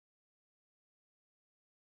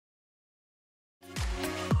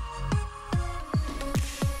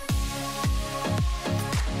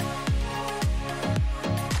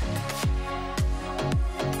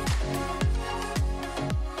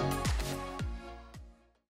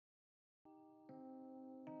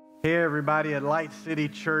Hey everybody at Light City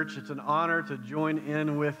Church, it's an honor to join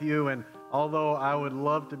in with you, and although I would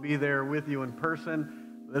love to be there with you in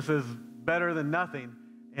person, this is better than nothing.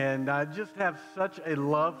 And I just have such a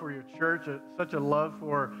love for your church, such a love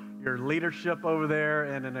for your leadership over there,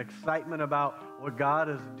 and an excitement about what God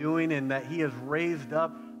is doing and that He has raised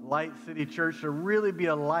up Light City Church to really be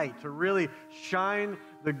a light, to really shine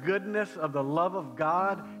the goodness of the love of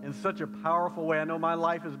God in such a powerful way. I know my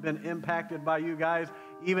life has been impacted by you guys.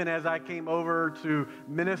 Even as I came over to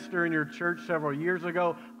minister in your church several years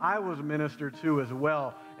ago, I was ministered to as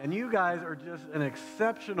well. And you guys are just an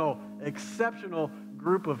exceptional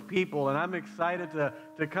group of people. And I'm excited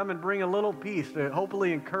to come and bring a little peace to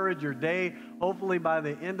hopefully encourage your day. Hopefully by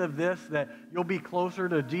the end of this that you'll be closer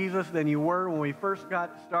to Jesus than you were when we first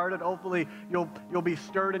got started. Hopefully you'll be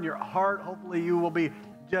stirred in your heart. Hopefully you will be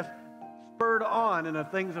just spurred on in the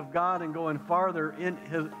things of God and going farther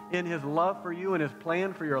in His love for you and His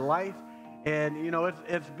plan for your life. And, you know,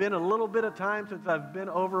 it's been a little bit of time since I've been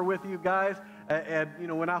over with you guys. And, you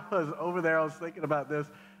know, when I was over there, I was thinking about this.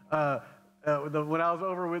 When I was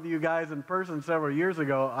over with you guys in person several years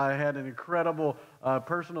ago, I had an incredible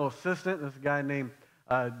personal assistant, this guy named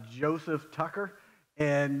Joseph Tucker.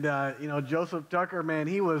 And, you know, Joseph Tucker, man,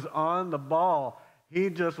 he was on the ball. He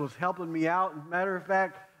just was helping me out. Matter of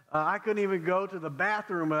fact, I couldn't even go to the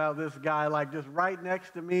bathroom without this guy, like, just right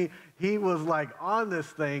next to me. He was, like, on this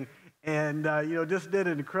thing and, you know, just did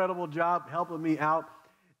an incredible job helping me out.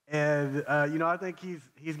 And, you know, I think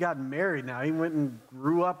he's gotten married now. He went and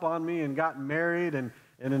grew up on me and got married and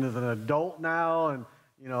is an adult now. And,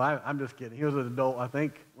 you know, I'm just kidding. He was an adult, I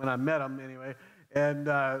think, when I met him anyway. And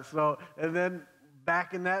and then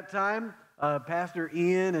back in that time, Pastor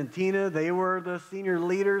Ian and Tina, they were the senior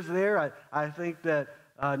leaders there. I think that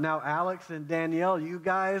now Alex and Danielle, you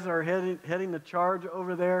guys are heading the charge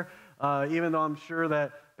over there, even though I'm sure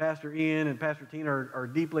that Pastor Ian and Pastor Tina are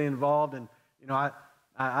deeply involved. And, you know,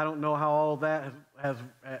 I don't know how all that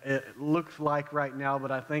it looks like right now,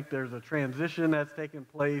 but I think there's a transition that's taking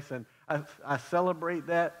place, and I celebrate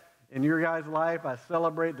that in your guys' life. I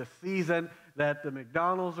celebrate the season that the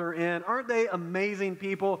McDonald's are in. Aren't they amazing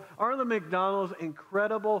people? Aren't the McDonald's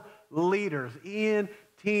incredible leaders? Ian,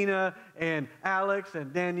 Tina, and Alex,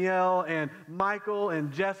 and Danielle, and Michael,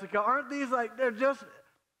 and Jessica. Aren't these like,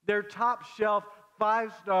 they're top shelf,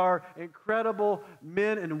 5-star, incredible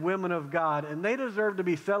men and women of God, and they deserve to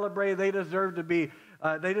be celebrated. They deserve to be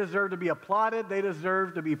applauded. They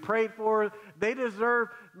deserve to be prayed for. They deserve,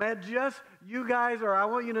 man, you guys I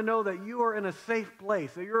want you to know that you are in a safe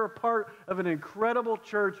place, that you're a part of an incredible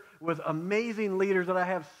church with amazing leaders that I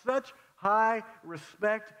have such high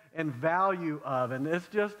respect and value of, and it's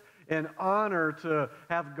just an honor to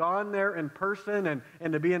have gone there in person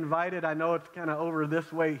and to be invited. I know it's kind of over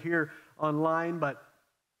this way here online, but,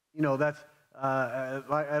 you know, that's,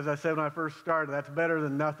 as I said when I first started, that's better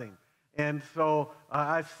than nothing. And so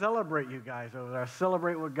I celebrate you guys over there. I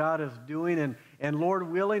celebrate what God is doing, and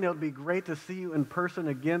Lord willing, it'll be great to see you in person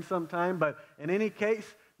again sometime. But in any case,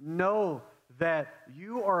 know that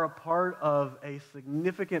you are a part of a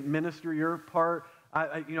significant ministry. You're a part,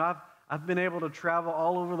 you know, I've been able to travel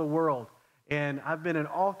all over the world, and I've been in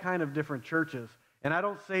all kind of different churches. And I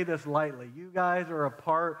don't say this lightly. You guys are a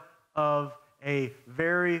part of a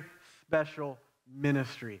very special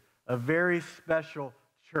ministry, a very special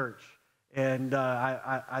church. And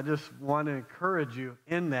I just want to encourage you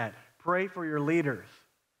in that. Pray for your leaders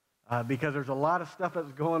because there's a lot of stuff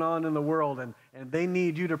that's going on in the world, and they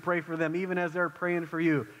need you to pray for them. Even as they're praying for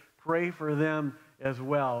you, pray for them as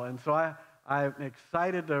well. And so I'm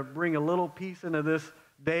excited to bring a little piece into this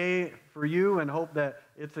day for you and hope that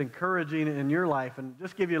it's encouraging in your life, and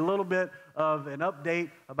just give you a little bit of an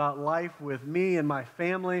update about life with me and my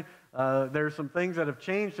family. There's some things that have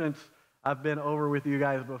changed since I've been over with you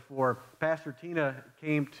guys before. Pastor Tina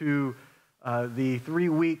came to the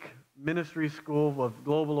 3-week ministry school of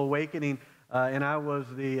Global Awakening, and I was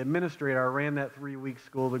the administrator. I ran that 3-week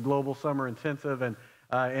school, the Global Summer Intensive, and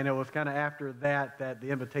it was kind of after that the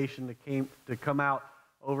invitation to come out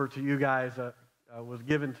over to you guys was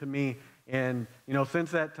given to me. And, you know,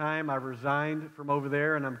 since that time, I resigned from over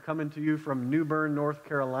there, and I'm coming to you from New Bern, North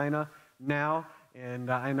Carolina now.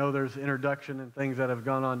 And I know there's introduction and things that have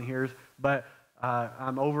gone on here, but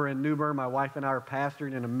I'm over in New Bern. My wife and I are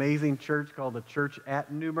pastoring an amazing church called the Church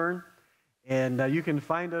at New Bern. And you can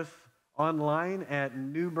find us online at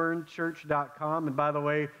newbernchurch.com. And by the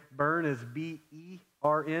way, Bern is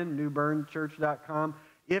B-E-R-N, newbernchurch.com.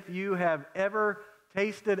 If you have ever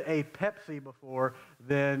tasted a Pepsi before,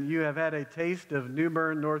 then you have had a taste of New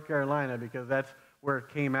Bern, North Carolina, because that's where it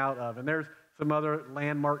came out of. And there's some other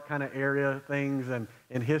landmark kind of area things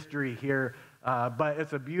and history here. But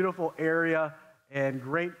it's a beautiful area and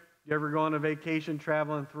great. You ever go on a vacation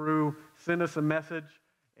traveling through, send us a message.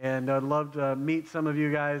 And I'd love to meet some of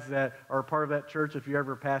you guys that are part of that church if you're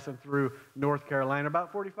ever passing through North Carolina,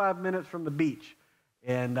 about 45 minutes from the beach.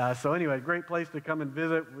 And so anyway, great place to come and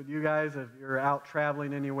visit with you guys if you're out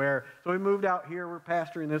traveling anywhere. So we moved out here. We're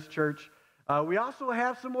pastoring this church. We also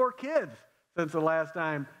have some more kids since the last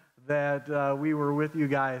time that we were with you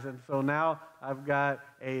guys. And so now I've got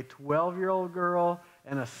a 12-year-old girl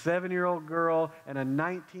and a 7-year-old girl and a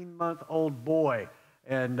 19-month-old boy.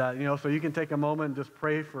 And, so you can take a moment and just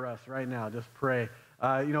pray for us right now. Just pray.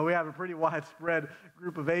 We have a pretty widespread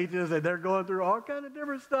group of ages, and they're going through all kind of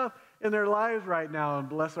different stuff in their lives right now, and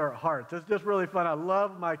bless our hearts. It's just really fun. I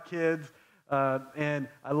love my kids, and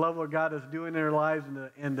I love what God is doing in their lives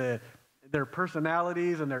and their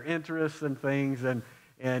personalities and their interests and things. And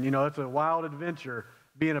it's a wild adventure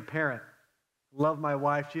being a parent. Love my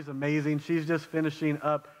wife. She's amazing. She's just finishing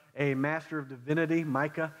up a Master of Divinity,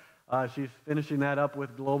 Micah. She's finishing that up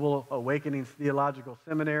with Global Awakenings Theological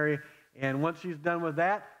Seminary. And once she's done with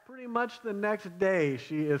that, pretty much the next day,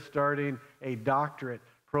 she is starting a doctorate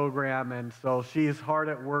program. And so she's hard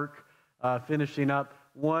at work finishing up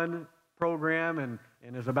one program and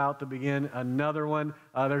is about to begin another one.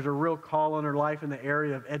 There's a real call on her life in the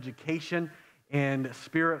area of education, and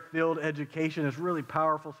spirit-filled education is really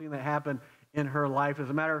powerful, seeing that happen in her life. As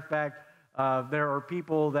a matter of fact, there are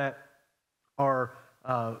people that are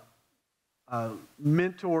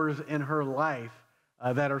mentors in her life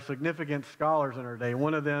that are significant scholars in her day.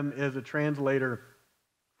 One of them is a translator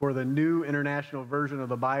for the New International Version of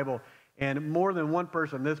the Bible. And more than one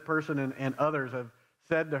person, this person and others, have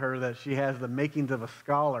said to her that she has the makings of a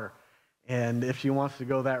scholar, and if she wants to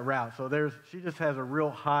go that route. So she just has a real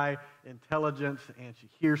high intelligence, and she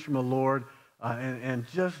hears from the Lord, and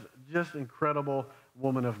just incredible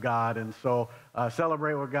woman of God. And so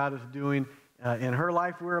celebrate what God is doing in her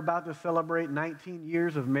life. We're about to celebrate 19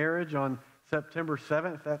 years of marriage on September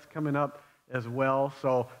 7th. That's coming up as well.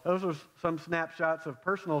 So those are some snapshots of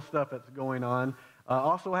personal stuff that's going on.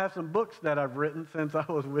 Also have some books that I've written since I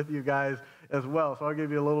was with you guys as well. So I'll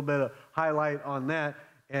give you a little bit of highlight on that.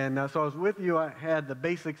 And so I was with you. I had the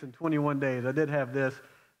Basics in 21 Days. I did have this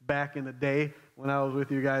back in the day when I was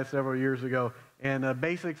with you guys several years ago. And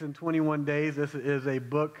Basics in 21 Days, this is a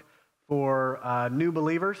book for new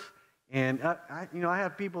believers. And, I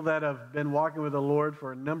have people that have been walking with the Lord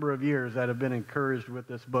for a number of years that have been encouraged with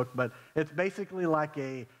this book. But it's basically like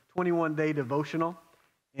a 21-day devotional.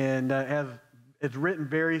 And it's written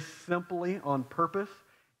very simply on purpose.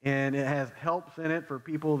 And it has helps in it for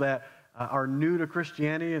people that are new to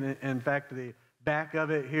Christianity. And in fact, the back of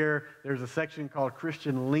it here, there's a section called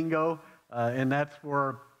Christian Lingo. And that's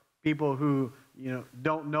for people who,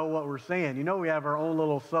 don't know what we're saying. We have our own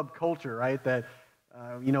little subculture, right, that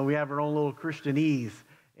we have our own little Christianese.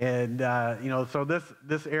 And, so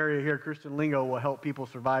this area here, Christian Lingo, will help people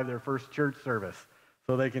survive their first church service.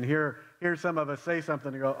 So they can hear some of us say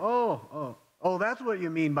something and go, oh, that's what you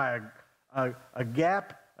mean by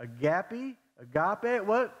agape, okay,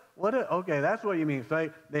 that's what you mean. So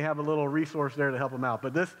they have a little resource there to help them out.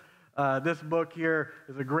 But this book here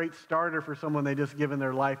is a great starter for someone they just given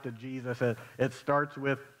their life to Jesus. It starts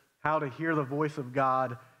with how to hear the voice of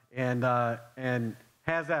God, and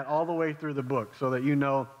has that all the way through the book, so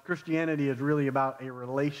that Christianity is really about a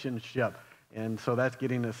relationship. And so that's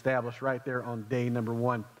getting established right there on day number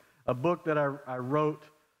 1. A book that I wrote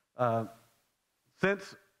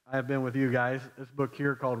since I've been with you guys, this book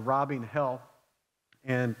here called Robbing Hell.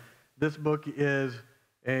 And this book is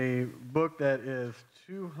a book that is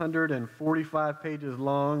 245 pages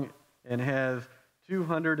long and has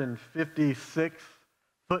 256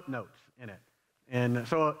 footnotes in it. And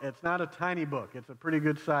so it's not a tiny book. It's a pretty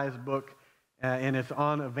good-sized book, and it's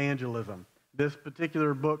on evangelism. This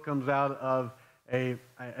particular book comes out of a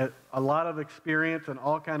lot of experience in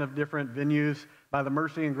all kind of different venues. By the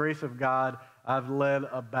mercy and grace of God, I've led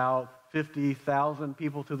about 50,000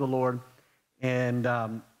 people to the Lord, and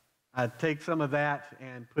I take some of that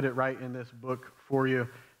and put it right in this book for you.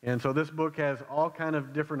 And so this book has all kind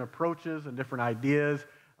of different approaches and different ideas.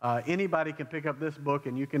 Anybody can pick up this book,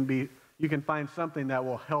 and you can find something that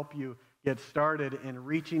will help you get started in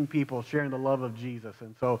reaching people, sharing the love of Jesus.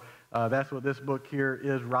 And so that's what this book here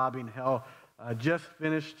is, Robbing Hell. Just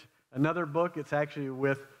finished another book. It's actually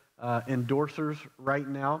with endorsers right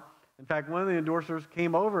now. In fact, one of the endorsers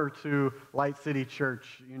came over to Light City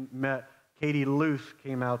Church. You met Katie Luce,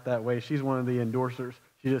 came out that way. She's one of the endorsers.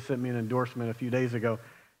 She just sent me an endorsement a few days ago.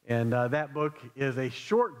 And that book is a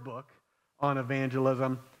short book on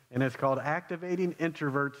evangelism, and it's called Activating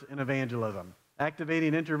Introverts in Evangelism.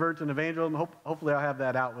 Activating Introverts in Evangelism. Hopefully I'll have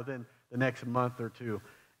that out within the next month or two.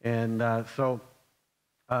 And so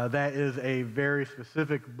that is a very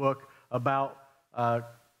specific book about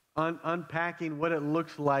unpacking what it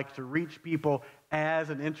looks like to reach people as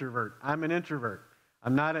an introvert. I'm an introvert.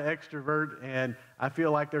 I'm not an extrovert, and I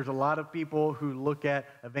feel like there's a lot of people who look at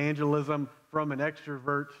evangelism from an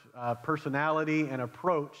extrovert personality and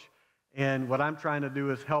approach, and what I'm trying to do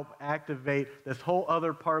is help activate this whole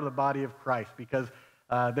other part of the body of Christ, because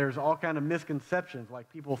there's all kind of misconceptions.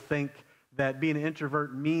 Like, people think that being an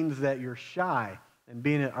introvert means that you're shy, and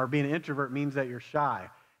being an introvert means that you're shy.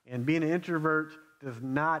 And being an introvert does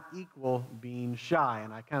not equal being shy.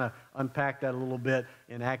 And I kind of unpacked that a little bit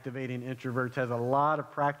in Activating Introverts. Has a lot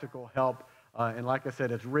of practical help. And like I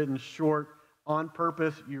said, it's written short on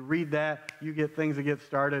purpose. You read that, you get things to get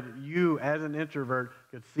started. You, as an introvert,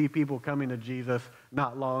 could see people coming to Jesus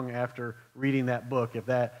not long after reading that book, if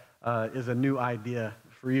that is a new idea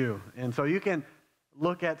for you. And so you can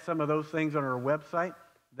look at some of those things on our website.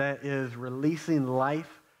 That is releasinglife.org,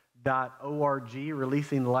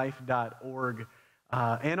 releasinglife.org.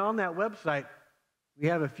 And on that website, we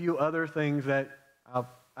have a few other things that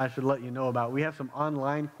I should let you know about. We have some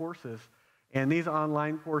online courses, and these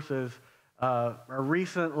online courses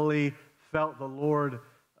recently felt the Lord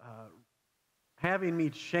having me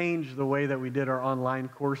change the way that we did our online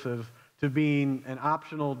courses to being an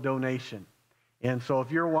optional donation. And so if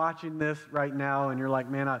you're watching this right now and you're like,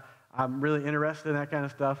 man, I'm really interested in that kind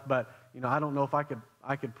of stuff, but I don't know if I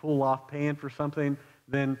could pull off paying for something,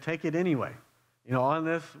 then take it anyway. On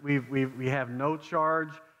this, we have no charge.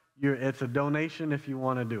 It's a donation if you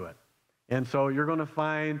want to do it. And so you're going to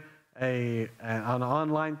find an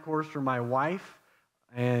online course for my wife,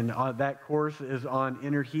 and that course is on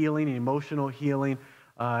inner healing and emotional healing.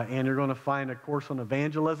 And you're going to find a course on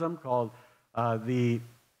evangelism called the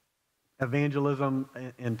Evangelism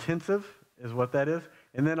Intensive, is what that is.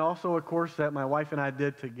 And then also a course that my wife and I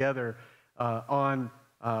did together on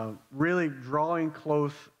really drawing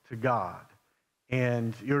close to God.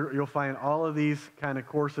 And you'll find all of these kind of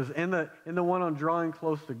courses. In the one on drawing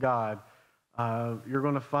close to God, you're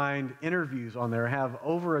going to find interviews on there. I have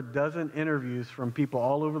over a dozen interviews from people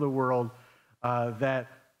all over the world that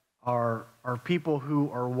are people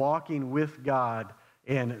who are walking with God,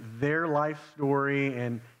 and their life story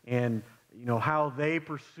and how they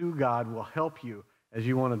pursue God will help you as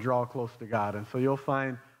you want to draw close to God. And so you'll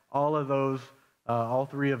find all of those, all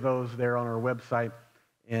three of those there on our website.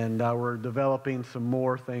 And we're developing some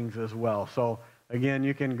more things as well. So again,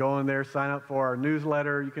 you can go in there, sign up for our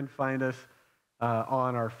newsletter. You can find us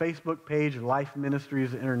on our Facebook page, Life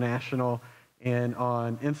Ministries International, and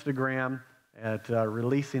on Instagram at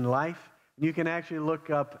Releasing Life. And you can actually look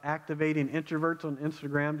up Activating Introverts on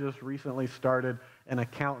Instagram. Just recently started an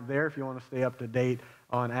account there if you want to stay up to date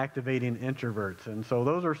on Activating Introverts. And so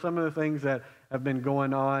those are some of the things that have been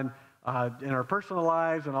going on in our personal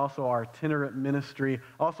lives and also our itinerant ministry.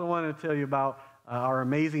 Also wanted to tell you about our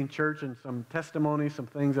amazing church and some testimonies, some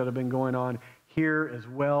things that have been going on here as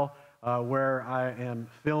well, where I am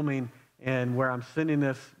filming and where I'm sending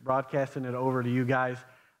this, broadcasting it over to you guys,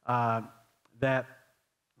 that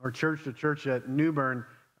our church to church at New Bern,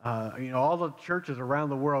 all the churches around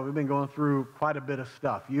the world, we've been going through quite a bit of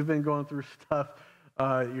stuff. You've been going through stuff.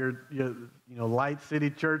 Your Light City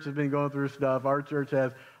Church has been going through stuff. Our church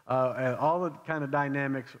has all the kind of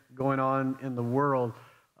dynamics going on in the world,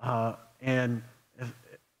 and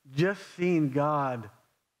just seeing God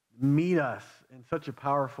meet us in such a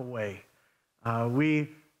powerful way. We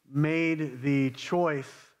made the choice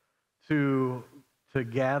to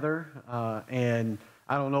gather, and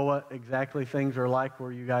I don't know what exactly things are like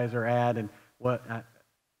where you guys are at, and what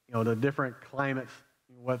the different climates,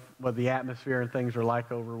 what the atmosphere and things are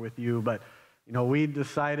like over with you. But we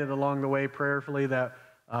decided along the way prayerfully that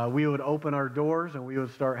we would open our doors and we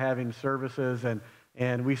would start having services,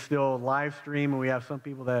 and we still live stream, and we have some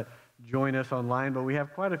people that join us online, but we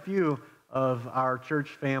have quite a few of our church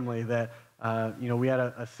family that we had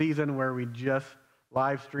a season where we just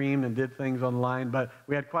live streamed and did things online, but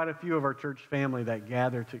we had quite a few of our church family that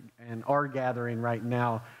gathered and are gathering right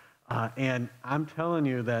now. And I'm telling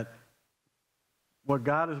you that what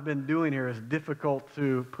God has been doing here is difficult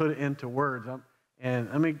to put into words. And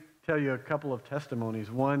let me tell you a couple of testimonies.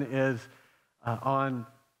 One is on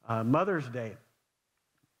Mother's Day.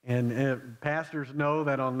 And pastors know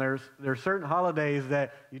that there's certain holidays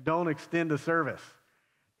that you don't extend a service.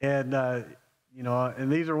 And, and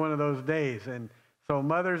these are one of those days. And so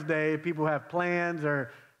Mother's Day, people have plans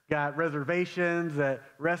or got reservations at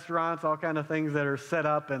restaurants, all kind of things that are set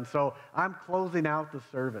up. And so I'm closing out the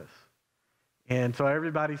service. And so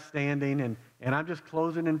everybody's standing, and I'm just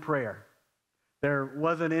closing in prayer. There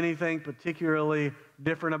wasn't anything particularly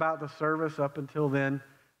different about the service up until then.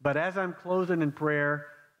 But as I'm closing in prayer,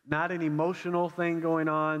 not an emotional thing going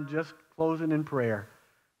on, just closing in prayer.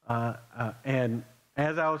 And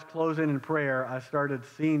as I was closing in prayer, I started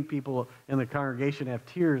seeing people in the congregation have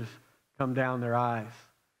tears come down their eyes.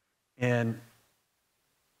 And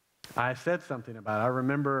I said something about it. I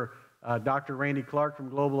remember Dr. Randy Clark from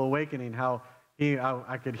Global Awakening, how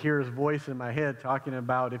I could hear his voice in my head talking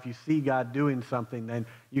about if you see God doing something, then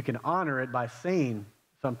you can honor it by saying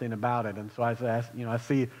something about it. And so I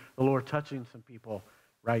see the Lord touching some people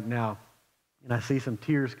right now, and I see some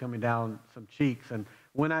tears coming down some cheeks. And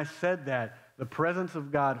when I said that, the presence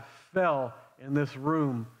of God fell in this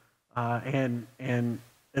room, and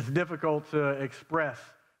it's difficult to express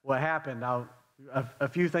what happened. A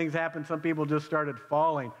few things happened. Some people just started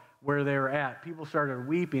falling where they were at. People started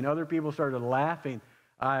weeping. Other people started laughing.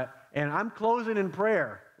 And I'm closing in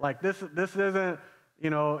prayer. Like this isn't,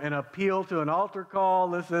 an appeal to an altar call.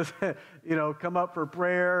 This isn't, come up for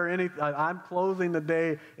prayer or anything. I'm closing the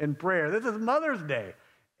day in prayer. This is Mother's Day.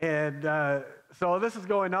 And so this is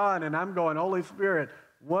going on, and I'm going, Holy Spirit,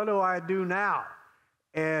 what do I do now?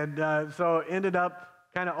 And so ended up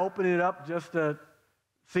kind of opening it up just to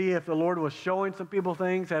see if the Lord was showing some people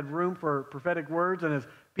things, had room for prophetic words. And as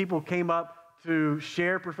people came up to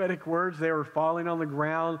share prophetic words, they were falling on the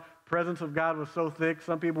ground. Presence of God was so thick,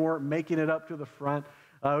 some people weren't making it up to the front.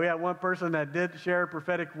 We had one person that did share a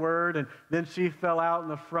prophetic word, and then she fell out in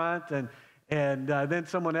the front. And then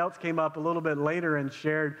someone else came up a little bit later and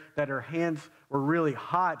shared that her hands were really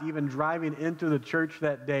hot, even driving into the church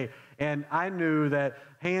that day. And I knew that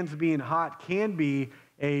hands being hot can be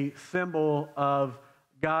a symbol of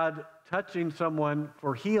God touching someone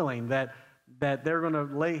for healing, that they're going to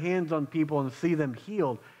lay hands on people and see them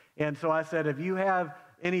healed. And so I said, if you have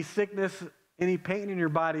any sickness, any pain in your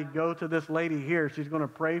body, go to this lady here. She's going to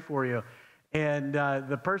pray for you. And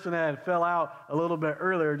the person that had fell out a little bit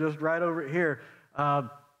earlier, just right over here,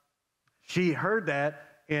 she heard that,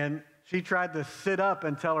 and she tried to sit up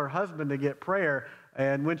and tell her husband to get prayer.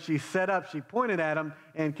 And when she sat up, she pointed at him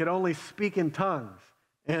and could only speak in tongues.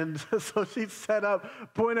 And so she sat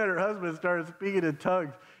up, pointed at her husband, and started speaking in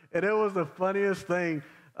tongues. And it was the funniest thing.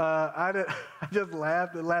 I just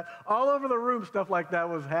laughed and laughed. All over the room, stuff like that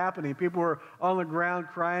was happening. People were on the ground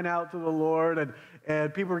crying out to the Lord,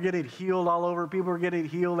 and people were getting healed all over. People were getting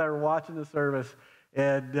healed that were watching the service.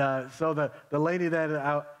 And so the lady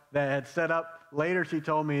that had set up later, she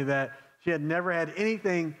told me that she had never had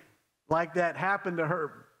anything like that happen to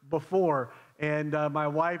her before. And my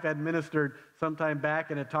wife had ministered sometime back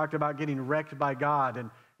and had talked about getting wrecked by God.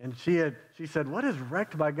 And she said, what is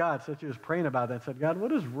wrecked by God? So she was praying about that. Said, God,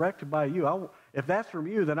 what is wrecked by you? If that's from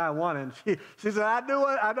you, then I want it. And she said, I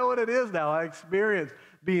know what it is now. I experienced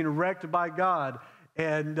being wrecked by God.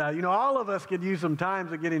 And, all of us could use some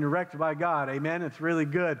times of getting wrecked by God. Amen? It's really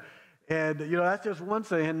good. And, that's just one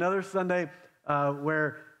Sunday. Another Sunday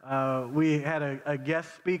where we had a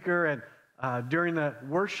guest speaker. And during the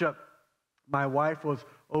worship, my wife was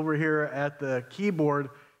over here at the keyboard,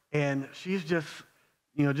 and she's just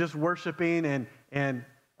worshiping and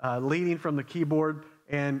leading from the keyboard.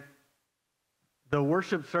 And the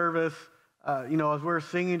worship service, as we were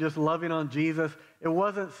singing, just loving on Jesus, it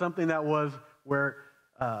wasn't something that was where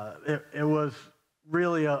it was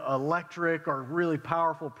really electric or really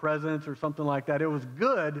powerful presence or something like that. It was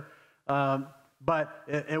good, but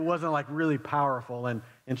it wasn't like really powerful. And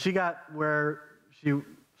she got where she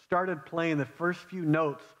started playing the first few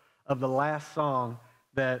notes of the last song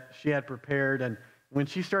that she had prepared. And when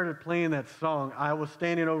she started playing that song, I was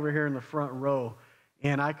standing over here in the front row,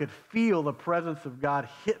 and I could feel the presence of God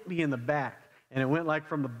hit me in the back. And it went like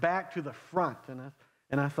from the back to the front.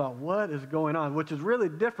 And I thought, what is going on? Which is really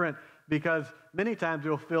different, because many times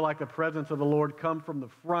you'll feel like the presence of the Lord come from the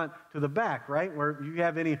front to the back, right? Where you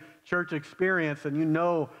have any church experience and you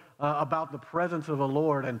know about the presence of the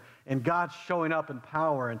Lord and God showing up in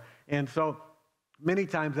power. And so many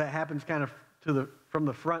times that happens kind of from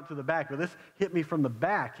the front to the back. But this hit me from the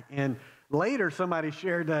back. And later somebody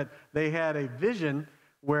shared that they had a vision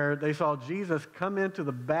where they saw Jesus come into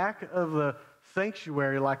the back of the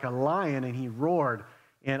sanctuary like a lion, and he roared.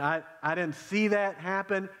 And I didn't see that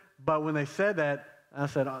happen, but when they said that, I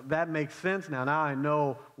said, oh, that makes sense now. Now I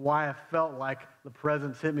know why I felt like the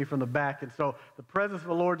presence hit me from the back. And so the presence of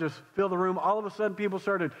the Lord just filled the room. All of a sudden, people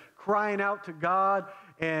started crying out to God,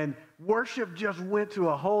 and worship just went to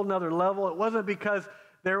a whole nother level. It wasn't because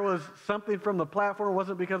there was something from the platform. It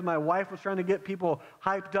wasn't because my wife was trying to get people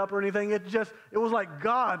hyped up or anything. It was like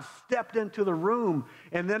God stepped into the room.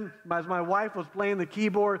 And then as my wife was playing the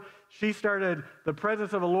keyboard, the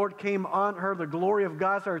presence of the Lord came on her. The glory of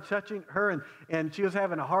God started touching her, and she was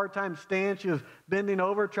having a hard time staying. She was bending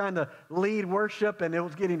over trying to lead worship, and it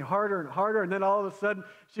was getting harder and harder. And then all of a sudden,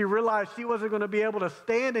 she realized she wasn't going to be able to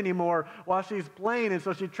stand anymore while she's playing. And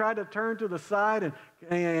so she tried to turn to the side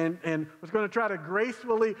and was going to try to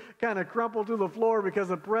gracefully kind of crumple to the floor because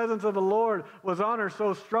the presence of the Lord was on her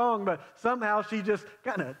so strong. But somehow she just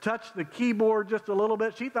kind of touched the keyboard just a little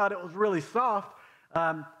bit. She thought it was really soft.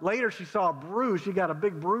 Later, she saw a bruise. She got a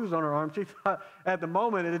big bruise on her arm. She thought at the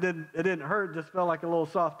moment it didn't hurt. It just felt like a little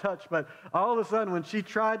soft touch. But all of a sudden, when she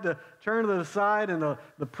tried to turn to the side and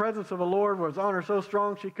the presence of the Lord was on her so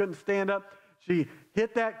strong she couldn't stand up, she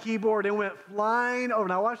hit that keyboard and went flying over.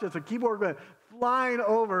 Now watch this. The keyboard went flying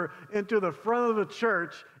over into the front of the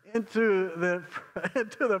church, into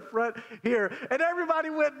the front here, and everybody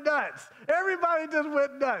went nuts. Everybody just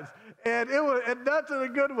went nuts, and nuts in a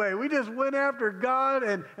good way. We just went after God,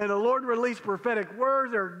 and the Lord released prophetic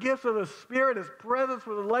words. There were gifts of the Spirit. His presence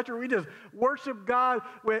was electric. We just worshiped God,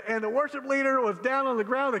 and the worship leader was down on the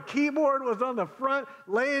ground. The keyboard was on the front,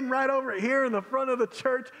 laying right over here in the front of the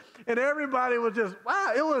church, and everybody was just,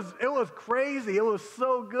 wow, it was crazy. It was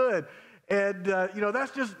so good. And,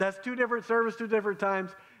 that's two different services, 2 different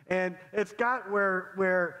times. And it's got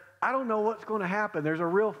where I don't know what's going to happen. There's a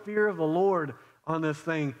real fear of the Lord on this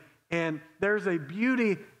thing. And there's a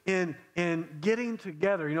beauty in getting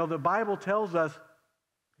together. The Bible tells us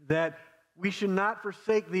that we should not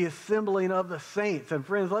forsake the assembling of the saints. And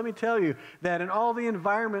friends, let me tell you that in all the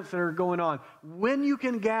environments that are going on, when you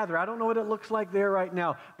can gather, I don't know what it looks like there right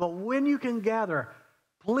now, but when you can gather,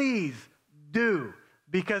 please do.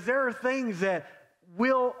 Because there are things that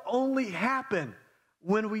will only happen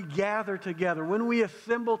when we gather together, when we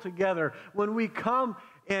assemble together, when we come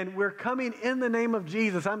and we're coming in the name of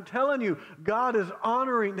Jesus. I'm telling you, God is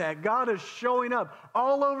honoring that. God is showing up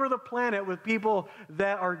all over the planet with people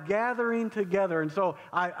that are gathering together. And so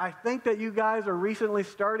I think that you guys are recently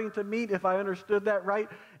starting to meet, if I understood that right.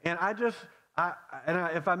 And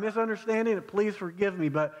if I'm misunderstanding it, please forgive me.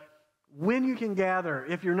 But when you can gather,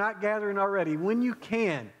 if you're not gathering already, when you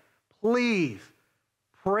can, please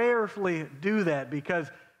prayerfully do that, because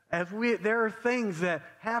there are things that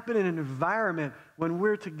happen in an environment when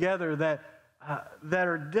we're together that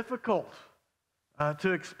are difficult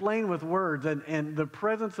to explain with words, and the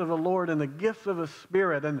presence of the Lord and the gifts of the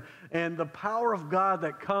Spirit and the power of God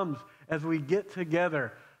that comes as we get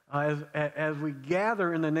together, as we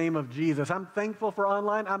gather in the name of Jesus. I'm thankful for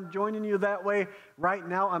online. I'm joining you that way right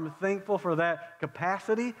now. I'm thankful for that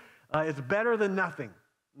capacity. It's better than nothing,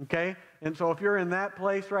 okay? And so if you're in that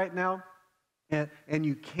place right now and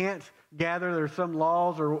you can't gather, there's some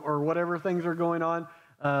laws or whatever things are going on,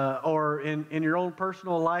 or in your own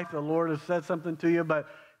personal life, the Lord has said something to you, but,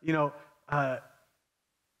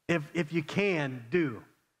 if you can, do.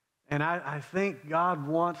 And I think God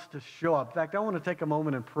wants to show up. In fact, I want to take a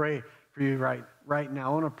moment and pray for you right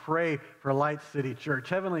now. I want to pray for Light City Church.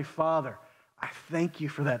 Heavenly Father, I thank you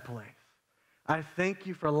for that place. I thank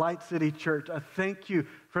you for Light City Church. I thank you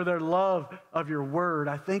for their love of your word.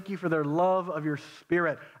 I thank you for their love of your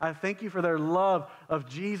Spirit. I thank you for their love of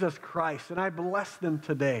Jesus Christ. And I bless them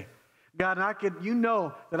today. God, and you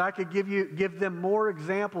know that I could give them more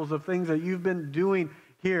examples of things that you've been doing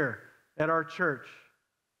here at our church.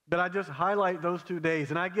 But I just highlight those 2 days,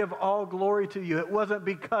 and I give all glory to you. It wasn't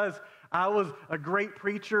because I was a great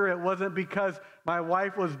preacher. It wasn't because my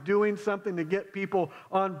wife was doing something to get people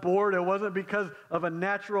on board. It wasn't because of a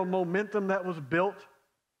natural momentum that was built.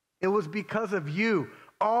 It was because of you.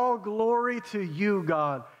 All glory to you,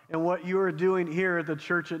 God, and what you are doing here at the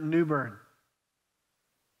church at New Bern.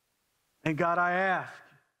 And God, I ask,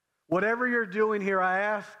 whatever you're doing here, I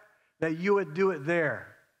ask that you would do it there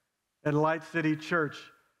at Light City Church.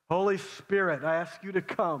 Holy Spirit, I ask you to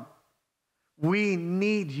come. We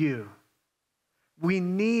need you. We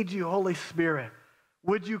need you, Holy Spirit.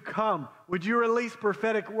 Would you come? Would you release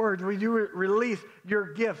prophetic words? Would you release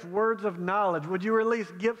your gifts, words of knowledge? Would you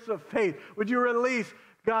release gifts of faith? Would you release,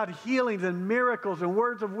 God, healings and miracles and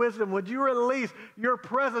words of wisdom? Would you release your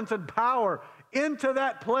presence and power into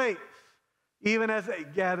that place, even as they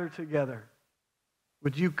gather together?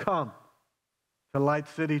 Would you come to Light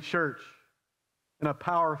City Church in a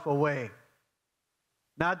powerful way?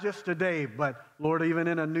 Not just today, but, Lord, even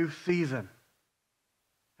in a new season,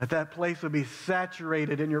 that place would be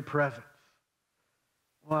saturated in your presence.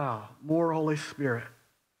 Wow, more Holy Spirit.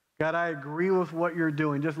 God, I agree with what you're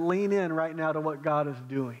doing. Just lean in right now to what God is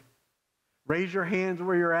doing. Raise your hands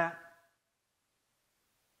where you're at.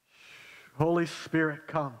 Holy Spirit,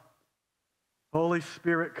 come. Holy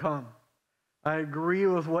Spirit, come. I agree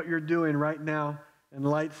with what you're doing right now in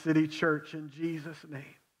Light City Church in Jesus' name.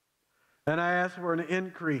 And I ask for an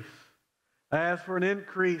increase. I ask for an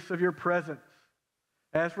increase of your presence.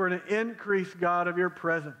 I ask for an increase, God, of your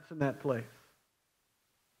presence in that place.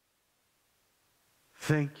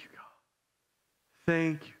 Thank you, God.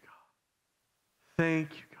 Thank you, God.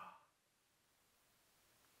 Thank you, God.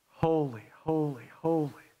 Holy, holy,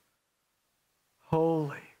 holy,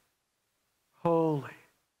 holy, holy,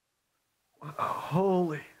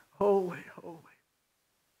 holy, holy, holy.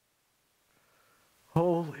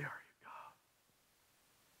 Holy are you, God.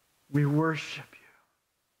 We worship you.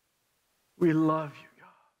 We love you, God.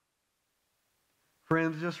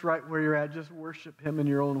 Friends, just right where you're at, just worship him in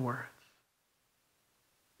your own words.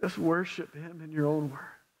 Just worship him in your own words.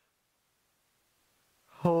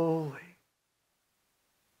 Holy,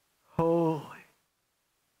 holy,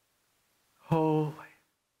 holy.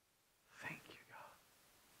 Thank you, God.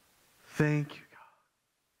 Thank you, God.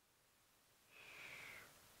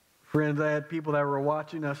 Friends, I had people that were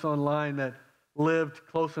watching us online that lived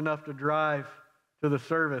close enough to drive to the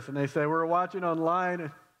service. And they said, we're watching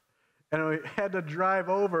online, and we had to drive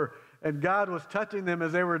over. And God was touching them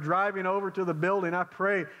as they were driving over to the building. I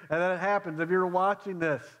pray that happens. If you're watching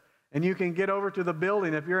this and you can get over to the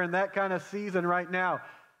building, if you're in that kind of season right now,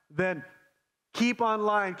 then keep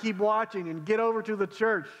online, keep watching, and get over to the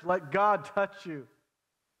church. Let God touch you.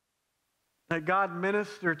 Let God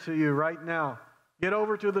minister to you right now. Get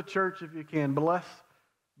over to the church if you can. Bless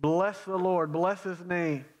the Lord. Bless his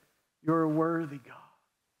name. You're worthy, God.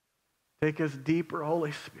 Take us deeper,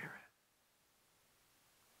 Holy Spirit.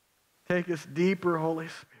 Take us deeper, Holy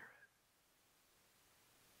Spirit.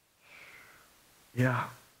 Yeah.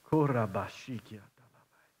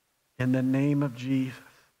 In the name of Jesus.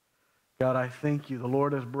 God, I thank you. The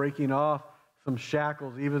Lord is breaking off some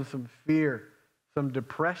shackles, even some fear, some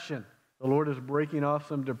depression. The Lord is breaking off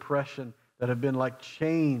some depression that have been like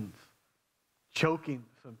chains choking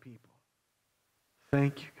some people.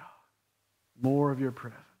 Thank you, God. More of your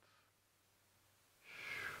presence.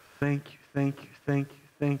 Thank you, thank you, thank you,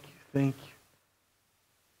 thank you, thank you.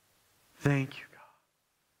 Thank you, God.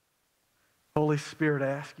 Holy Spirit, I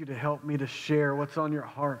ask you to help me to share what's on your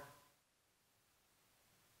heart.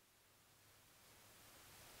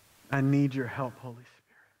 I need your help, Holy Spirit.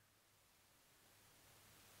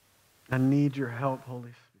 I need your help, Holy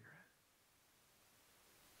Spirit.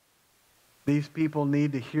 These people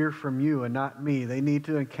need to hear from you and not me. They need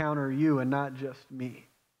to encounter you and not just me.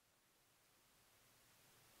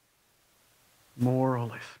 More, Holy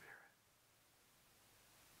Spirit.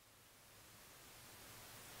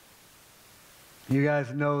 You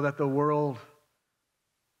guys know that the world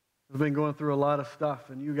has been going through a lot of stuff,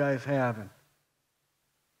 and you guys haven't.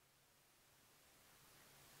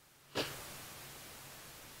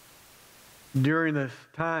 During this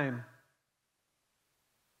time,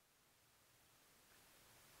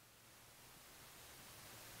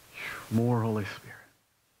 more Holy Spirit.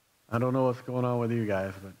 I don't know what's going on with you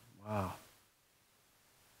guys, but wow.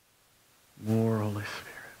 More Holy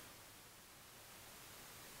Spirit.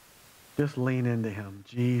 Just lean into him.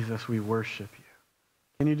 Jesus, we worship you.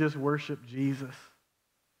 Can you just worship Jesus?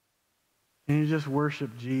 Can you just worship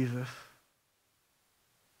Jesus?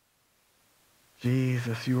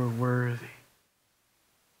 Jesus, you are worthy.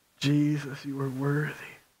 Jesus, you are worthy.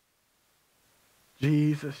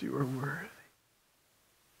 Jesus, you are worthy.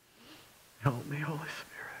 Help me, Holy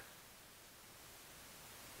Spirit.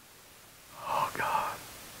 Oh, God.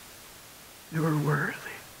 You are worthy.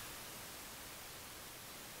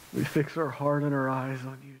 We fix our heart and our eyes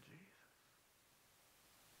on you, Jesus.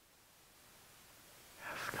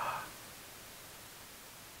 Yes, God.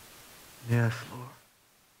 Yes, Lord.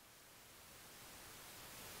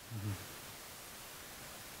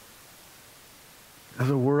 As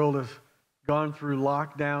the world has gone through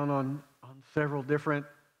lockdown on several different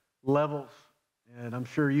levels, and I'm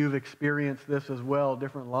sure you've experienced this as well,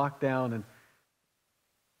 different lockdown, and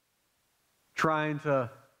trying to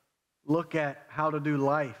look at how to do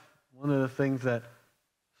life. One of the things that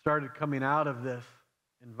started coming out of this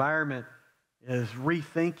environment is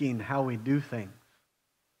rethinking how we do things.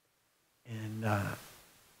 And,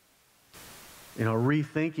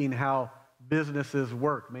 rethinking how businesses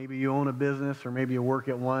work. Maybe you own a business, or maybe you work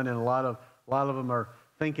at one, and a lot of them are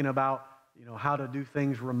thinking about, how to do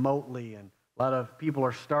things remotely, and a lot of people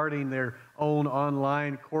are starting their own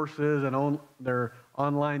online courses and their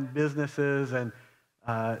online businesses, and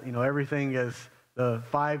everything is the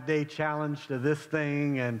 5-day challenge to this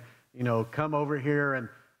thing, and come over here and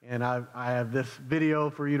and I have this video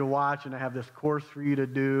for you to watch, and I have this course for you to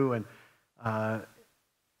do. And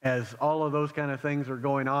as all of those kind of things are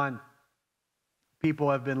going on, people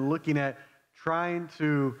have been looking at trying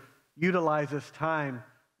to utilize this time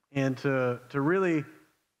and to really,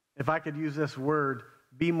 if I could use this word,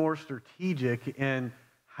 be more strategic in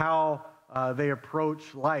how they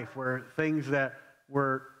approach life, where things that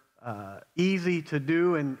were easy to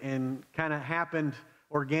do and kind of happened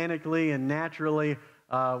organically and naturally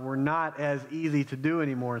were not as easy to do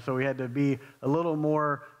anymore. So we had to be a little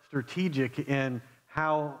more strategic in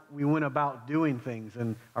how we went about doing things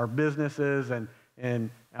in our businesses and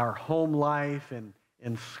our home life and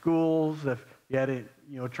in schools, if you had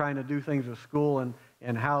to, trying to do things with school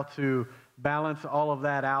and how to balance all of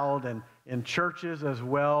that out, and in churches as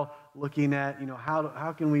well, looking at,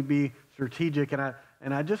 how can we be strategic.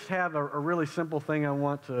 And I just have a really simple thing I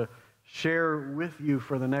want to share with you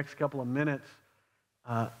for the next couple of minutes.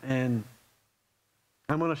 And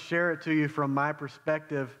I'm going to share it to you from my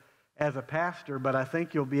perspective as a pastor, but I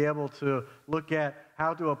think you'll be able to look at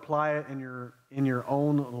how to apply it in your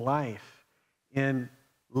own life. In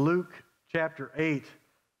Luke chapter 8,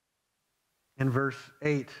 in verse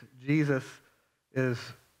 8, Jesus is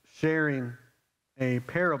sharing a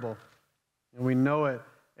parable, and we know it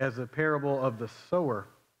as the parable of the sower.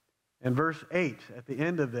 In verse 8, at the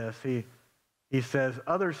end of this, he says,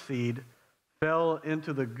 "Other seed fell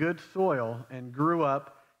into the good soil and grew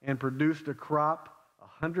up and produced a crop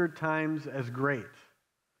 100 times as great."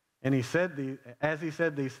 And he said, as he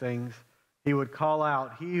said these things, he would call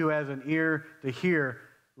out, "He who has an ear to hear,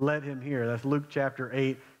 let him hear." That's Luke chapter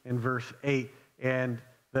 8 and verse 8. And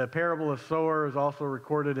the parable of sower is also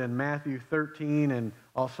recorded in Matthew 13 and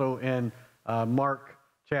also in Mark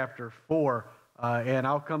chapter 4. And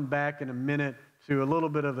I'll come back in a minute to a little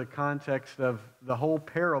bit of the context of the whole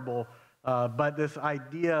parable. But this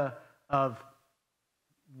idea of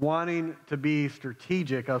wanting to be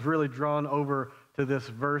strategic, I was really drawn over to this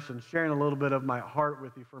verse and sharing a little bit of my heart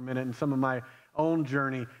with you for a minute and some of my own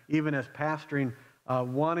journey, even as pastoring,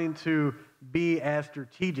 wanting to be as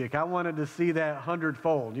strategic. I wanted to see that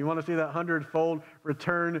hundredfold. You want to see that hundredfold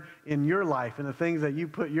return in your life and the things that you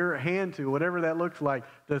put your hand to, whatever that looks like,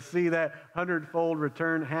 to see that hundredfold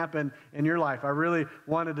return happen in your life. I really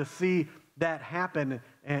wanted to see that happen.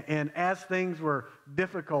 And as things were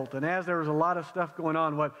difficult and as there was a lot of stuff going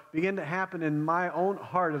on, what began to happen in my own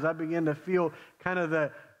heart as I began to feel kind of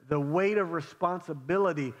the weight of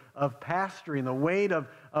responsibility of pastoring, the weight of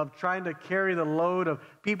trying to carry the load of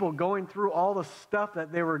people going through all the stuff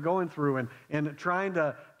that they were going through and trying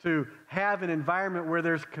to have an environment where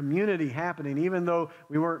there's community happening, even though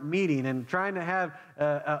we weren't meeting, and trying to have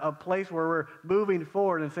a place where we're moving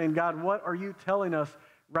forward and saying, "God, what are you telling us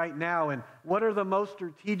right now, and what are the most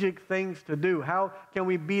strategic things to do? How can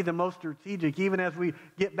we be the most strategic even as we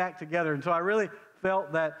get back together?" And so I really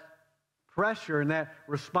felt that pressure and that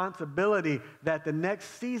responsibility that the next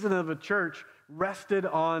season of a church rested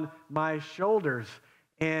on my shoulders,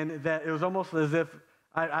 and that it was almost as if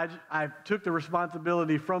I took the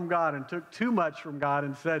responsibility from God and took too much from God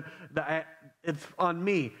and said, it's on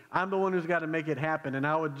me. I'm the one who's got to make it happen. And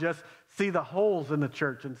I would just see the holes in the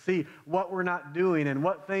church and see what we're not doing and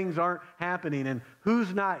what things aren't happening and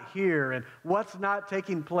who's not here and what's not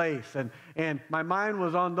taking place. And my mind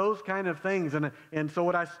was on those kind of things. And so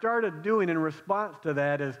what I started doing in response to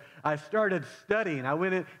that is I started studying. I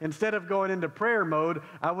went in, instead of going into prayer mode,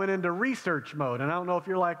 I went into research mode. And I don't know if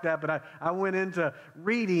you're like that, but I went into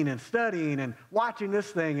reading and studying and watching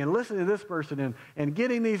this thing and listening to this person and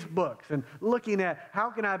getting these books and looking at how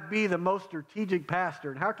can I be the most strategic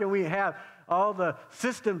pastor and how can we have all the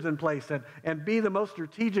systems in place and be the most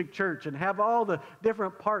strategic church and have all the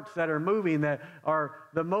different parts that are moving that are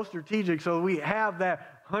the most strategic so we have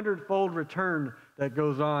that hundredfold return that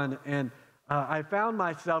goes on. And I found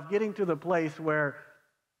myself getting to the place where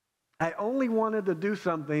I only wanted to do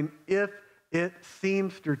something if it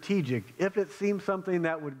seemed strategic, if it seemed something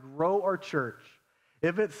that would grow our church,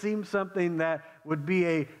 if it seemed something that would be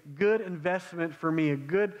a good investment for me, a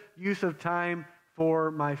good use of time for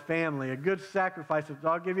my family, a good sacrifice.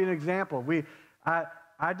 I'll give you an example.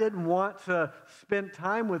 I didn't want to spend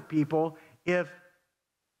time with people if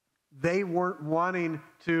they weren't wanting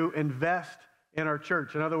to invest in our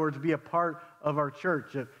church. In other words, be a part of our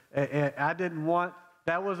church. I didn't want.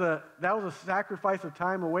 That was a sacrifice of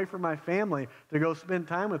time away from my family to go spend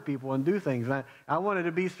time with people and do things. And I wanted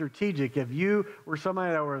to be strategic. If you were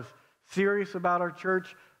somebody that was serious about our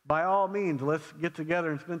church, by all means, let's get together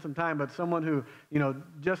and spend some time. But someone who,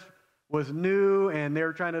 just was new and they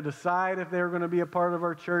were trying to decide if they were going to be a part of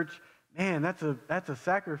our church, man, that's a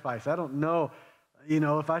sacrifice. I don't know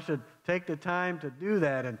if I should take the time to do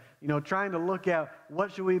that, and, trying to look at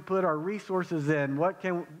what should we put our resources in,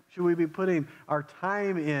 should we be putting our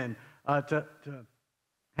time in to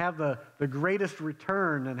have the greatest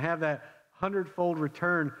return and have that hundredfold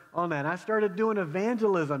return on that. And I started doing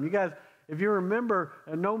evangelism. You guys, if you remember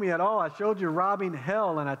and know me at all, I showed you robbing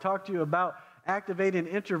hell, and I talked to you about activating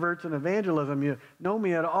introverts and evangelism. You know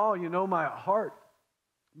me at all, you know my heart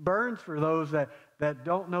burns for those that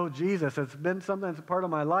don't know Jesus. It's been something that's a part of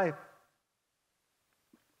my life.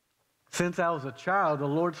 Since I was a child, the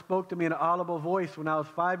Lord spoke to me in an audible voice when I was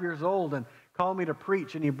 5 years old and called me to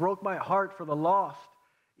preach, and He broke my heart for the lost.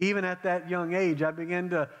 Even at that young age, I began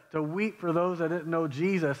to weep for those that didn't know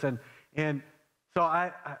Jesus. And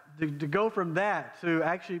so to go from that to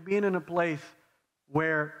actually being in a place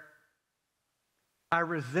where I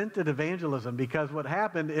resented evangelism, because what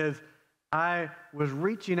happened is I was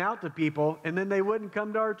reaching out to people, and then they wouldn't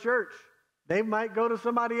come to our church. They might go to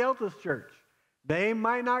somebody else's church. They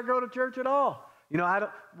might not go to church at all.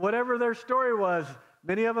 Whatever their story was,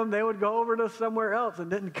 many of them, they would go over to somewhere else and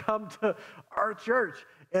didn't come to our church.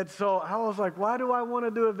 And so I was like, why do I want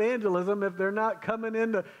to do evangelism if they're not coming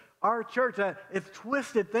into our church? It's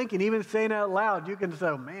twisted thinking. Even saying out loud, you can say,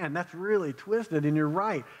 oh, man, that's really twisted, and you're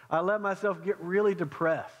right. I let myself get really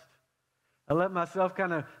depressed. I let myself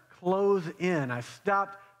kind of close in. I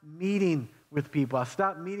stopped meeting with people. I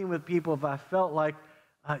stopped meeting with people if I felt like,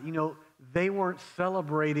 they weren't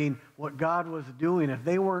celebrating what God was doing. If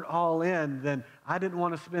they weren't all in, then I didn't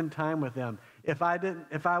want to spend time with them. If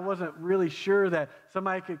I wasn't really sure that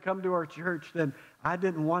somebody could come to our church, then I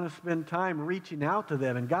didn't want to spend time reaching out to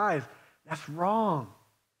them. And guys, that's wrong.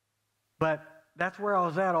 But that's where I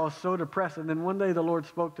was at. I was so depressed. And then one day the Lord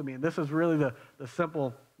spoke to me. And this is really the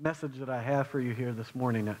simple message that I have for you here this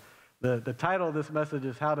morning. The title of this message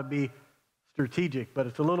is How to Be Strategic. But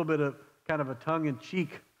it's a little bit of kind of a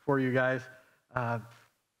tongue-in-cheek for you guys,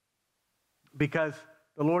 because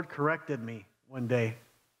the Lord corrected me one day,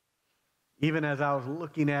 even as I was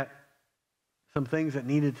looking at some things that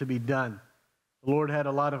needed to be done. The Lord had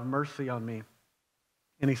a lot of mercy on me,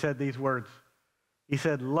 and He said these words. He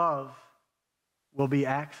said, love will be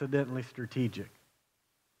accidentally strategic.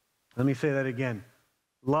 Let me say that again.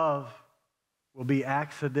 Love will be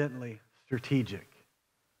accidentally strategic.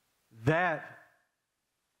 That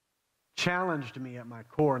challenged me at my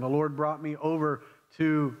core, and the Lord brought me over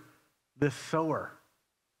to this sower.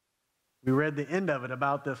 We read the end of it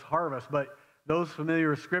about this harvest, but those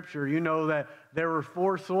familiar with Scripture, you know that there were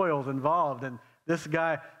 4 soils involved, and this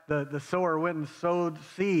guy, the sower, went and sowed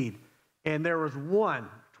seed, and there was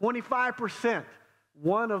 25%,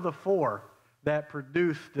 one of the 4 that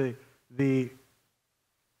produced that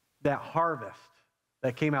harvest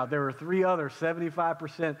that came out. There were 3 others,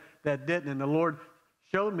 75%, that didn't, and the Lord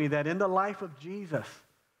showed me that in the life of Jesus,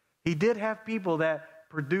 He did have people that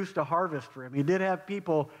produced a harvest for Him. He did have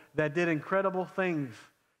people that did incredible things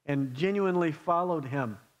and genuinely followed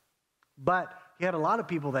Him. But He had a lot of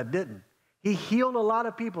people that didn't. He healed a lot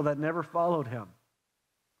of people that never followed Him.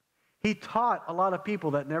 He taught a lot of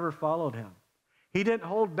people that never followed Him. He didn't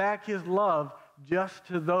hold back His love just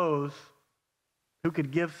to those who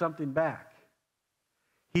could give something back.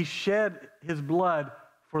 He shed His blood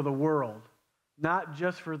for the world, not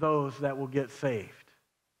just for those that will get saved.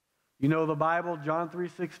 You know the Bible, John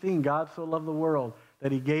 3:16, God so loved the world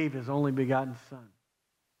that He gave His only begotten Son,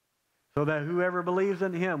 so that whoever believes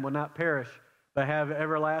in Him will not perish, but have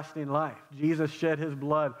everlasting life. Jesus shed His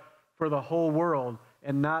blood for the whole world,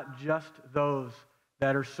 and not just those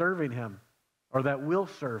that are serving Him or that will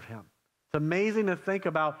serve Him. It's amazing to think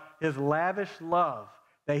about His lavish love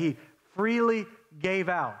that He freely gave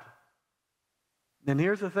out. And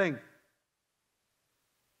here's the thing,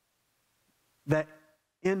 that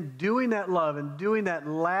in doing that love and doing that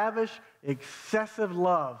lavish, excessive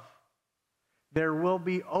love, there will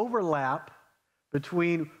be overlap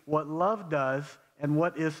between what love does and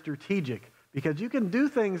what is strategic. Because you can do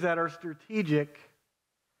things that are strategic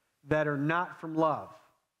that are not from love.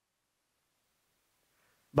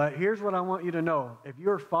 But here's what I want you to know. If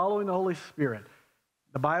you're following the Holy Spirit,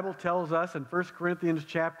 the Bible tells us in 1 Corinthians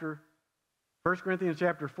chapter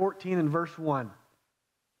 14 and verse 1,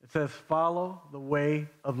 it says, follow the way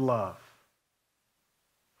of love.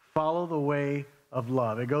 Follow the way of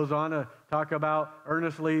love. It goes on to talk about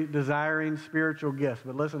earnestly desiring spiritual gifts.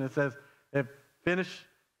 But listen, it says, finish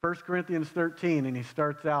 1 Corinthians 13, and he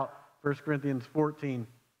starts out 1 Corinthians 14,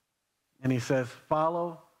 and he says,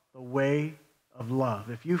 follow the way of love.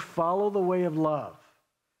 If you follow the way of love,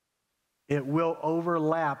 it will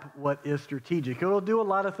overlap what is strategic. It will do a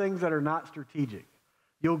lot of things that are not strategic.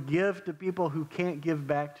 You'll give to people who can't give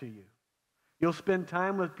back to you. You'll spend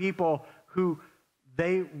time with people who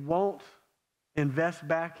they won't invest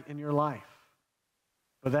back in your life.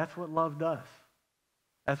 But that's what love does.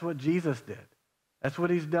 That's what Jesus did. That's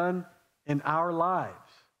what he's done in our lives.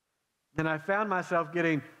 And I found myself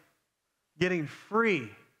getting free,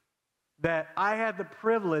 that I had the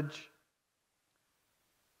privilege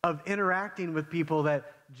of interacting with people that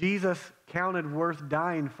Jesus counted worth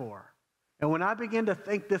dying for. And when I begin to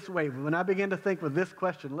think this way, when I begin to think with this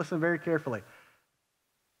question, listen very carefully.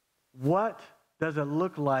 What does it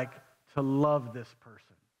look like to love this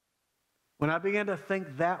person? When I begin to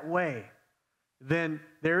think that way, then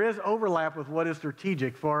there is overlap with what is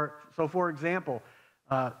strategic. For example,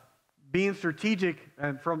 being strategic,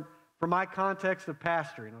 and from my context of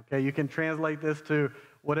pastoring, okay, you can translate this to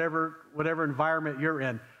whatever environment you're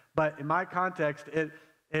in. But in my context, it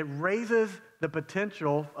raises the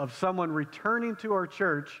potential of someone returning to our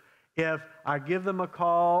church if I give them a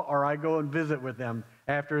call or I go and visit with them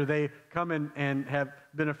after they come in and have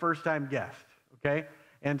been a first-time guest, okay?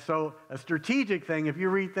 And so a strategic thing, if you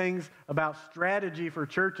read things about strategy for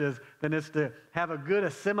churches, then it's to have a good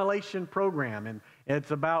assimilation program. And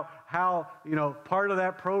it's about how, part of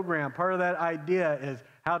that program, part of that idea is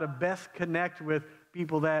how to best connect with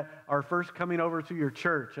people that are first coming over to your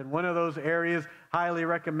church. And one of those areas highly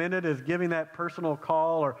recommended is giving that personal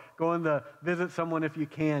call or going to visit someone if you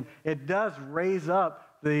can. It does raise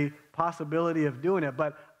up the possibility of doing it.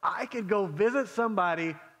 But I could go visit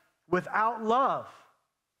somebody without love.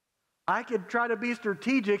 I could try to be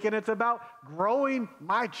strategic, and it's about growing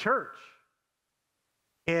my church.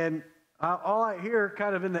 And all I hear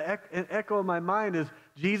kind of in the echo of my mind is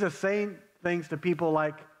Jesus saying things to people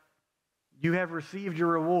like, you have received your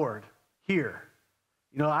reward here.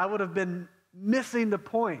 I would have been missing the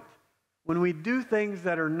point when we do things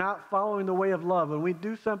that are not following the way of love, when we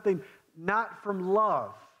do something not from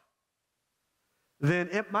love, then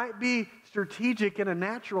it might be strategic in a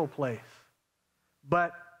natural place,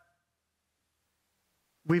 but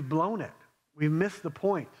we've blown it. We've missed the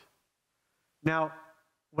point. Now,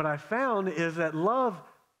 what I found is that love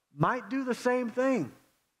might do the same thing,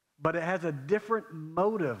 but it has a different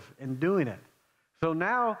motive in doing it. So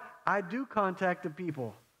now I do contact the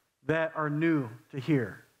people that are new to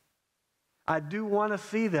here. I do want to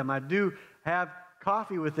see them. I do have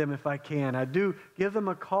coffee with them if I can. I do give them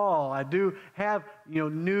a call. I do have,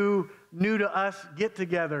 new to us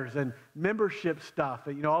get-togethers and membership stuff,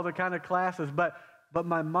 all the kind of classes. But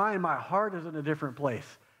my mind, my heart is in a different place.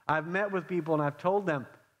 I've met with people and I've told them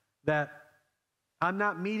that I'm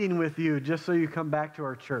not meeting with you just so you come back to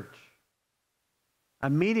our church.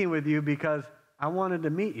 I'm meeting with you because I wanted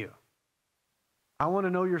to meet you. I want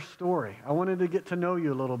to know your story. I wanted to get to know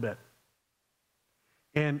you a little bit.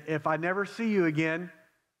 And if I never see you again,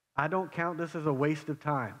 I don't count this as a waste of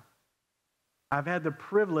time. I've had the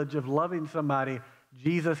privilege of loving somebody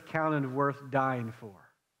Jesus counted worth dying for.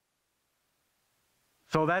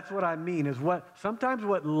 So that's what I mean, is sometimes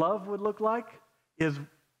what love would look like is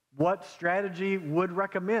what strategy would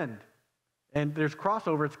recommend. And there's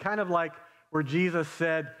crossover. It's kind of like where Jesus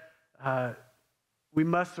said, we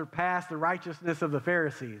must surpass the righteousness of the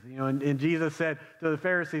Pharisees. And Jesus said to the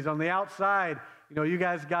Pharisees, on the outside, you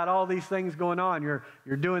guys got all these things going on.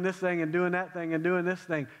 You're doing this thing and doing that thing and doing this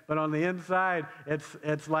thing. But on the inside,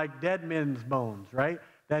 it's like dead men's bones, right?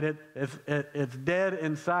 That it's dead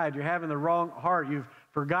inside. You're having the wrong heart. You've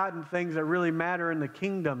forgotten things that really matter in the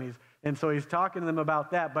kingdom. And so he's talking to them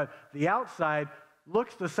about that. But the outside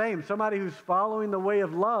looks the same. Somebody who's following the way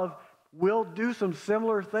of love will do some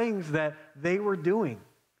similar things that they were doing.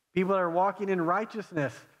 People that are walking in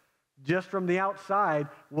righteousness just from the outside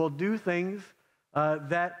will do things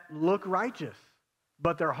that look righteous,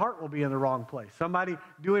 but their heart will be in the wrong place. Somebody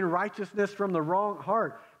doing righteousness from the wrong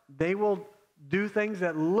heart, they will do things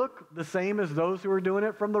that look the same as those who are doing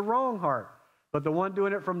it from the wrong heart. But the one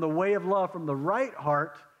doing it from the way of love, from the right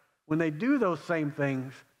heart, when they do those same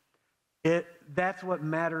things, that's what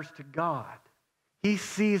matters to God. He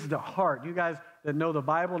sees the heart. You guys that know the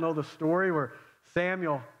Bible know the story where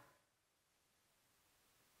Samuel,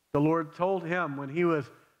 the Lord told him when he was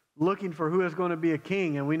looking for who is going to be a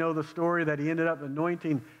king, and we know the story that he ended up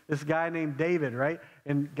anointing this guy named David, right?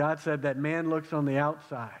 And God said that man looks on the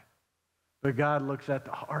outside, but God looks at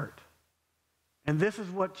the heart. And this is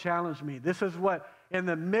what challenged me. This is what, in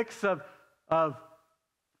the mix of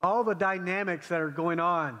all the dynamics that are going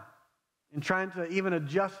on and trying to even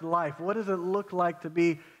adjust life, what does it look like to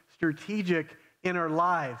be strategic in our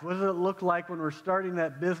lives? What does it look like when we're starting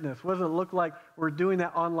that business? What does it look like we're doing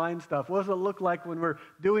that online stuff? What does it look like when we're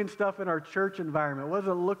doing stuff in our church environment? What does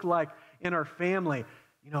it look like in our family?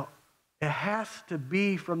 it has to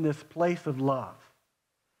be from this place of love.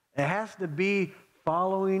 It has to be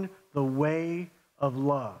following the way of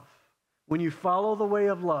love. When you follow the way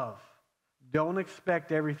of love, don't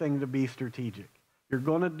expect everything to be strategic. You're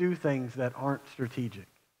going to do things that aren't strategic.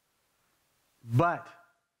 But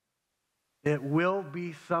it will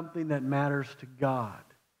be something that matters to God.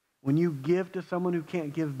 When you give to someone who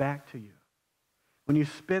can't give back to you, when you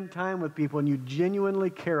spend time with people and you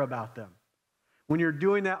genuinely care about them, when you're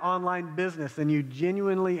doing that online business and you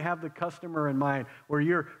genuinely have the customer in mind, where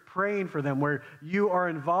you're praying for them, where you are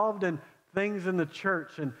involved in things in the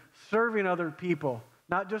church and serving other people,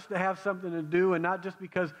 not just to have something to do and not just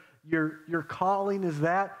because your calling is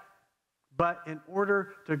that, but in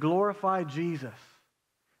order to glorify Jesus,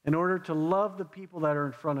 in order to love the people that are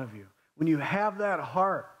in front of you. When you have that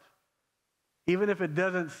heart, even if it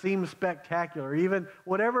doesn't seem spectacular, even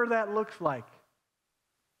whatever that looks like,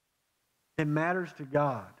 it matters to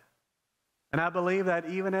God. And I believe that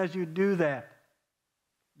even as you do that,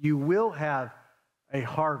 you will have a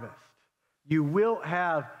harvest. You will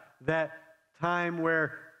have that time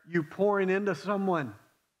where you're pouring into someone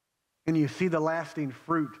and you see the lasting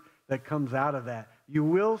fruit that comes out of that. You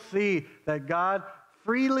will see that God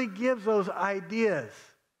freely gives those ideas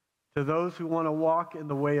to those who want to walk in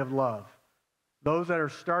the way of love. Those that are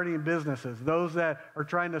starting businesses, those that are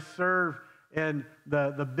trying to serve in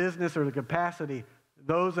the business or the capacity,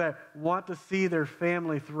 those that want to see their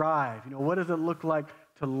family thrive. You know, what does it look like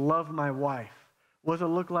to love my wife? What does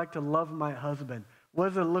it look like to love my husband? What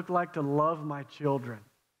does it look like to love my children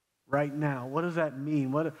right now? What does that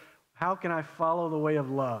mean? How can I follow the way of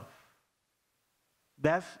love?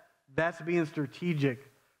 That's being strategic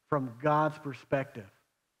from God's perspective.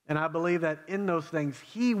 And I believe that in those things,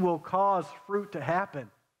 He will cause fruit to happen.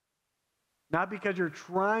 Not because you're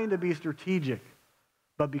trying to be strategic,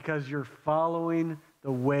 but because you're following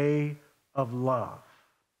the way of love.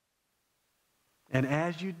 And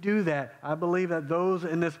as you do that, I believe that those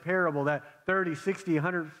in this parable, that 30, 60,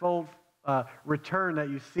 100-fold return that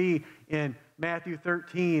you see in Matthew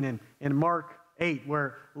 13 and in Mark 8,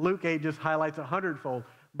 where Luke 8 just highlights 100-fold.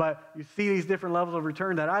 But you see these different levels of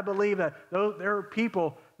return, that I believe that there are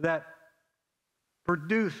people that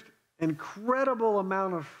produced incredible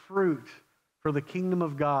amount of fruit for the kingdom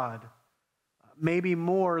of God, maybe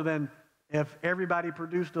more than if everybody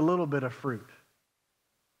produced a little bit of fruit.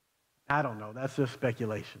 I don't know. That's just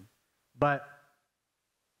speculation. But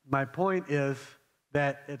my point is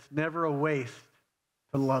that it's never a waste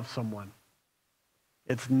to love someone.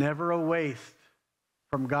 It's never a waste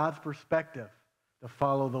from God's perspective to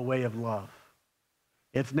follow the way of love.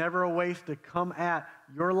 It's never a waste to come at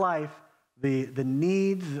your life, the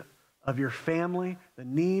needs of your family, the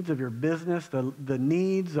needs of your business, the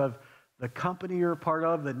needs of the company you're a part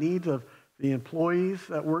of, the needs of the employees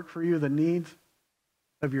that work for you, the needs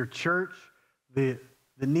of your church, the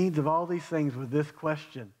needs of all these things with this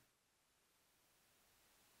question.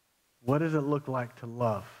 What does it look like to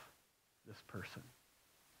love this person?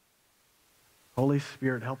 Holy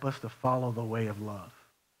Spirit, help us to follow the way of love.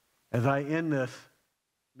 As I end this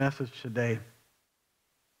message today,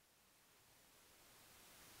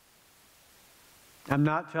 I'm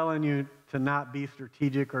not telling you to not be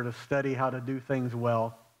strategic or to study how to do things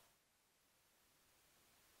well.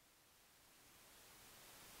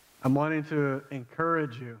 I'm wanting to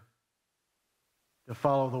encourage you to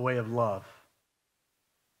follow the way of love.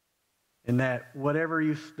 In that whatever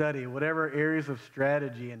you study, whatever areas of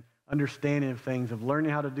strategy and understanding of things, of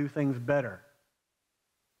learning how to do things better,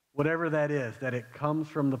 whatever that is, that it comes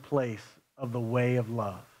from the place of the way of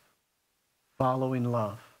love, following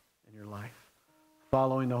love in your life,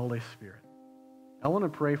 following the Holy Spirit. I want to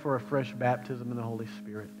pray for a fresh baptism in the Holy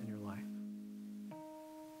Spirit in your life.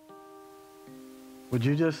 Would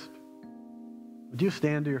you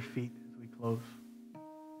stand to your feet as we close?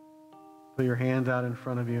 Put your hands out in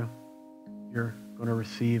front of you. You're going to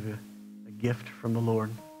receive a gift from the Lord.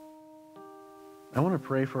 I want to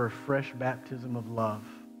pray for a fresh baptism of love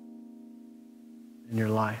in your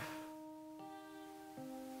life.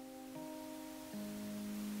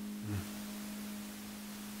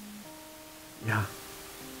 Yeah.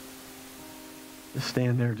 Just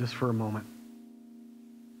stand there just for a moment.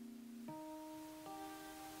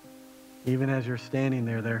 Even as you're standing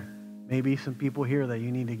there may be some people here that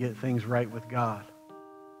you need to get things right with God.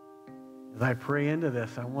 As I pray into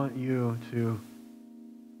this, I want you to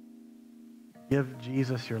give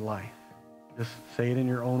Jesus your life. Just say it in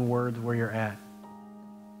your own words where you're at.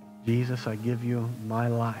 Jesus, I give you my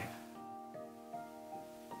life.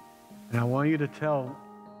 And I want you to tell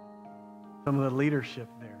some of the leadership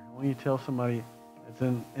there. I want you to tell somebody that's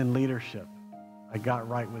in leadership, I got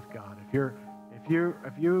right with God. If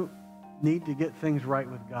you need to get things right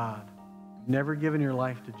with God, you've never given your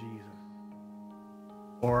life to Jesus,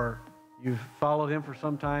 or you've followed him for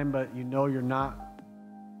some time, but you know you're not,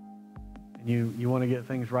 and you want to get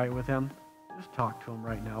things right with him, just talk to him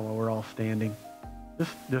right now while we're all standing.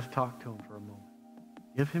 Just talk to him for a moment.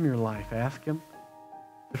 Give him your life. Ask him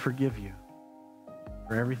to forgive you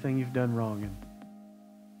for everything you've done wrong,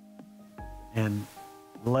 and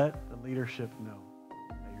let the leadership know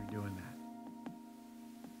that you're doing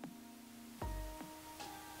that.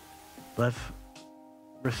 Let's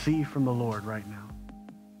receive from the Lord right now.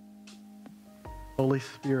 Holy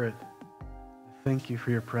Spirit, I thank you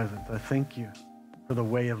for your presence. I thank you for the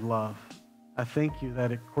way of love. I thank you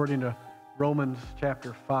that according to Romans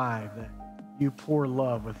chapter 5, that you pour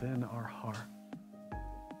love within our heart.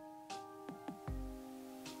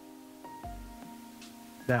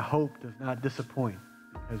 That hope does not disappoint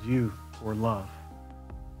because you pour love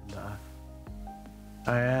into us.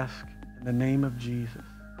 I ask in the name of Jesus,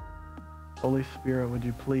 Holy Spirit, would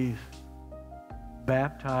you please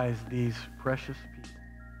baptize these precious people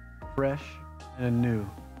fresh and anew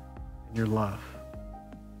in your love.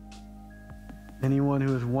 Anyone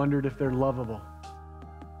who has wondered if they're lovable,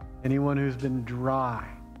 anyone who's been dry,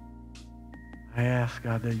 I ask,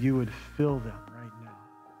 God, that you would fill them right now.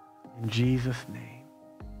 In Jesus' name.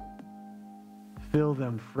 Fill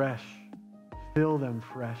them fresh. Fill them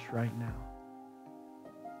fresh right now.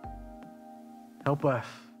 Help us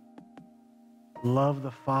love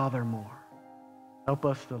the Father more. Help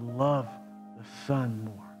us to love the Son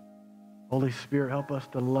more. Holy Spirit, help us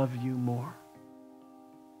to love you more.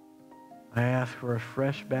 I ask for a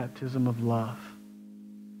fresh baptism of love.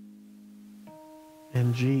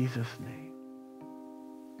 In Jesus' name.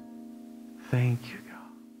 Thank you,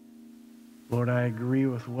 God. Lord, I agree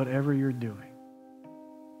with whatever you're doing.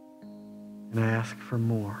 And I ask for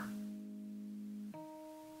more.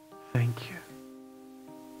 Thank you.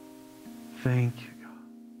 Thank you, God.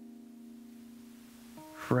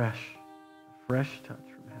 Fresh touch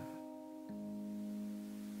from heaven.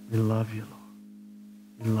 We love you, Lord.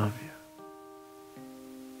 We love you.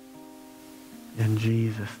 In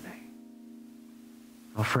Jesus' name.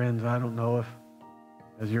 Well, friends, I don't know if,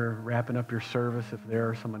 as you're wrapping up your service, if there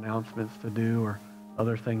are some announcements to do or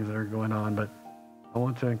other things that are going on, but I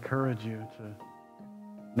want to encourage you to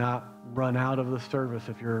not run out of the service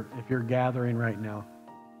if you're gathering right now.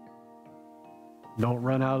 Don't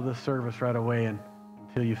run out of the service right away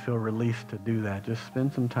until you feel released to do that. Just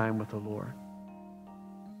spend some time with the Lord.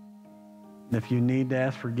 And if you need to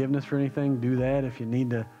ask forgiveness for anything, do that. If you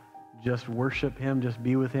need to just worship him, just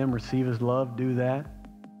be with him, receive his love, do that.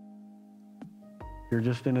 If you're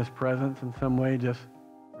just in his presence in some way, just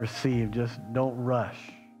receive. Just don't rush.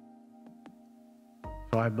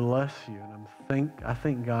 So I bless you, and I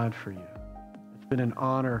thank God for you. It's been an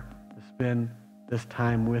honor to spend this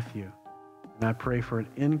time with you. And I pray for an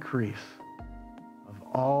increase of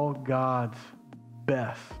all God's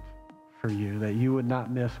best for you, that you would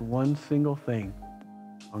not miss one single thing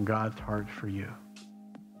on God's heart for you.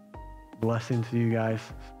 Blessings to you guys.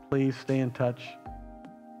 Please stay in touch.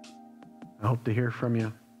 I hope to hear from you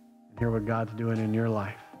and hear what God's doing in your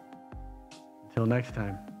life. Until next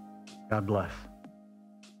time, God bless.